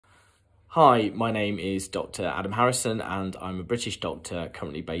Hi, my name is Dr. Adam Harrison and I'm a British doctor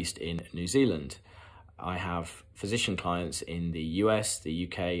currently based in New Zealand. I have physician clients in the US, the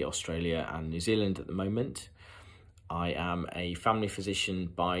UK, Australia and New Zealand at the moment. I am a family physician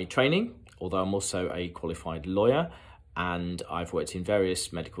by training, although I'm also a qualified lawyer, and I've worked in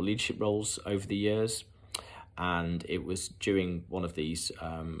various medical leadership roles over the years. And it was during one of these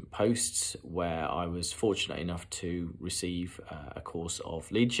posts where I was fortunate enough to receive a course of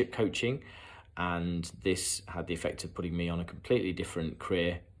leadership coaching, and this had the effect of putting me on a completely different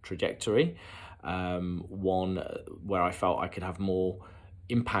career trajectory, one where I felt I could have more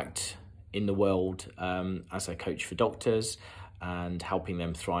impact in the world as a coach for doctors and helping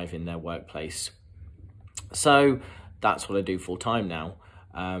them thrive in their workplace. So that's what I do full time now.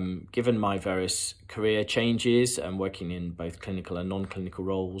 Given my various career changes and working in both clinical and non-clinical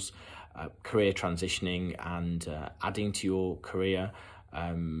roles, career transitioning and adding to your career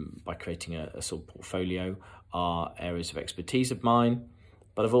by creating a sort of portfolio are areas of expertise of mine.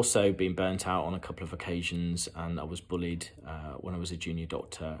 But I've also been burnt out on a couple of occasions, and I was bullied when I was a junior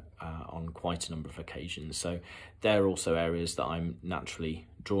doctor on quite a number of occasions. So they're also areas that I'm naturally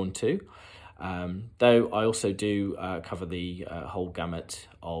drawn to. Though I also do cover the whole gamut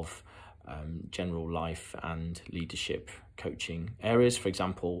of general life and leadership coaching areas. For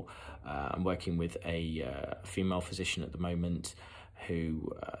example, I'm working with a female physician at the moment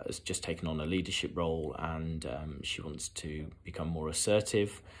who has just taken on a leadership role, and she wants to become more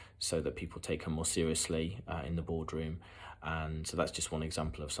assertive so that people take her more seriously in the boardroom. And so that's just one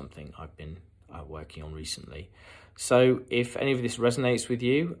example of something I've been working on recently. So if any of this resonates with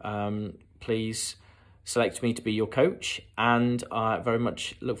you, please select me to be your coach, and I very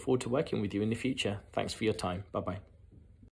much look forward to working with you in the future. Thanks for your time. Bye-bye.